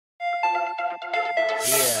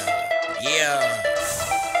Yeah.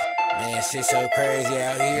 Man, shit so crazy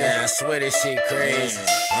out here. Man, I swear this shit crazy.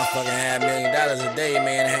 I'm fucking $500,000 a day,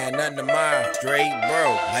 man. I had nothing tomorrow. Straight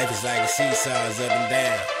broke. Life is like a seesaw, it's up and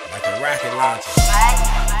down, like a rocket launcher.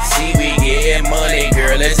 See, we getting money,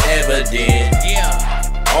 girl, it's evident.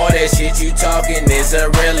 All that shit you talking is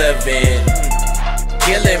irrelevant.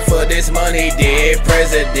 Killing for this money, dead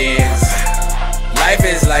presidents. Life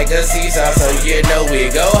is like a seesaw, so you know we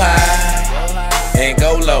go high and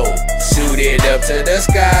go low. Shoot it up to the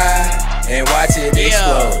sky and watch it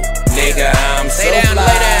explode. Nigga, I'm so fly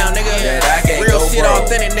that I can't go broke.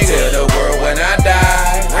 Tell the world when I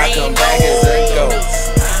die, I come back as a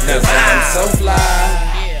ghost. Cause I'm so fly.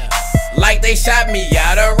 Like they shot me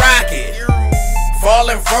out a rocket,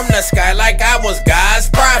 falling from the sky like I was God's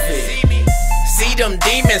prophet. See them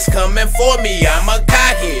demons coming for me, I'ma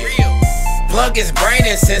cock it. Plug his brain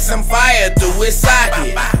and send some fire through his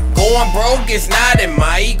socket. Going broke is not in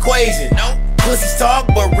my equation. Pussies talk,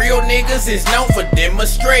 but real niggas is known for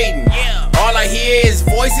demonstrating. All I hear is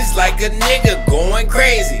voices like a nigga going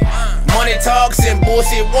crazy. Money talks and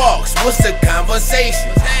bullshit walks, what's the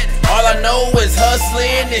conversation? All I know is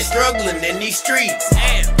hustling and struggling in these streets.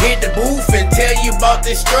 Hit the booth and tell you about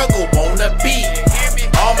this struggle on the beat.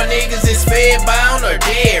 All my niggas is fed bound or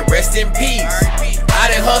dead, rest in peace.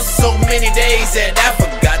 I done hustled so many days that I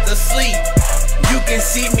forgot to sleep. You can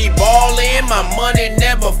see me ballin', my money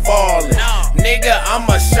never fallin'. Nigga, I'm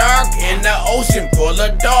a shark in the ocean full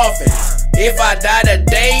of dolphins. If I die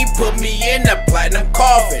today, put me in a platinum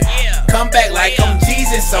coffin. Come back like I'm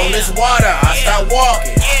Jesus on this water, I start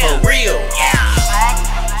walking, for real.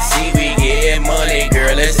 See, we getting money,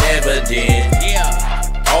 girl, it's evident.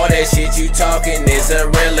 All that shit you talking is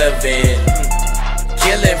irrelevant.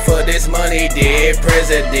 Killing for this money, dead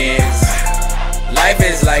presidents. Life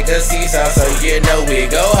is like a seesaw, so you know we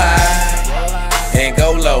go high and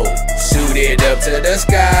go low. Shoot it up to the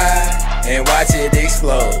sky and watch it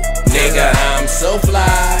explode. Nigga, I'm so fly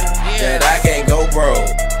that I can't go broke.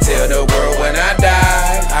 Tell the world when I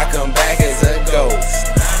die, I come back as a ghost.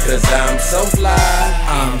 Cause I'm so fly.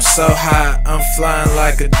 I'm so high, I'm flying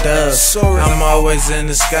like a dove. I'm always in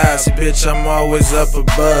the sky, see bitch, I'm always up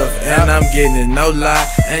above. And I'm getting it, no lie,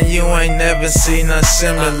 and you ain't never seen nothing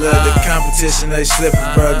similar. The competition, they slippin',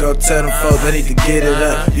 bro, go tell them folks they need to get it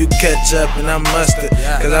up. You catch up and I must've,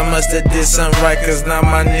 cause I must've did something right. Cause now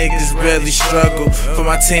my niggas barely struggle. Put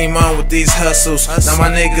my team on with these hustles, now my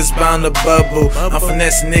niggas bound to bubble. I'm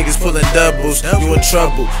finessing niggas pulling doubles. You in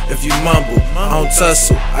trouble if you mumble, I don't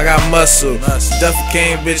tussle, I got muscle. Duffy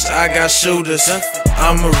King, bitch, I got shooters.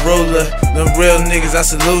 I'm a ruler, them real niggas, I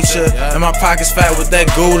salute ya. And my pockets fat with that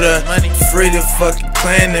Gouda. Free the fucking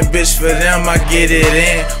clan, and bitch, for them I get it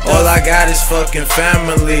in. All I got is fucking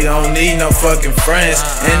family, don't need no fucking friends.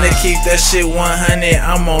 And to keep that shit 100,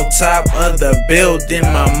 I'm on top of the building.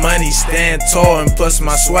 My money stand tall, and plus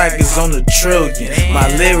my swag is on the trillion. My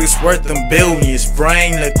lyrics worth them billions,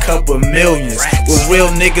 brain a couple millions. With real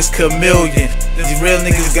niggas, chameleon. These real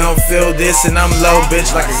niggas gon' feel this, and I'm low,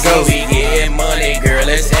 bitch, like a ghost. We getting money, girl,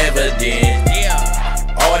 it's evident.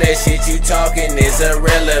 All that shit you talking is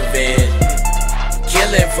irrelevant.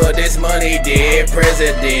 Killing for this money, dead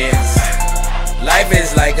presidents. Life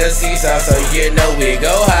is like a seesaw, so you know we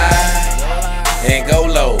go high and go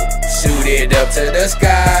low. Shoot it up to the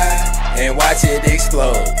sky and watch it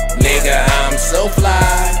explode. Nigga, I'm so fly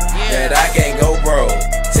that I can't go broke.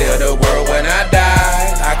 Tell the world when I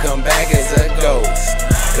die, I come back as a ghost.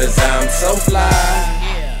 Cause I'm so fly.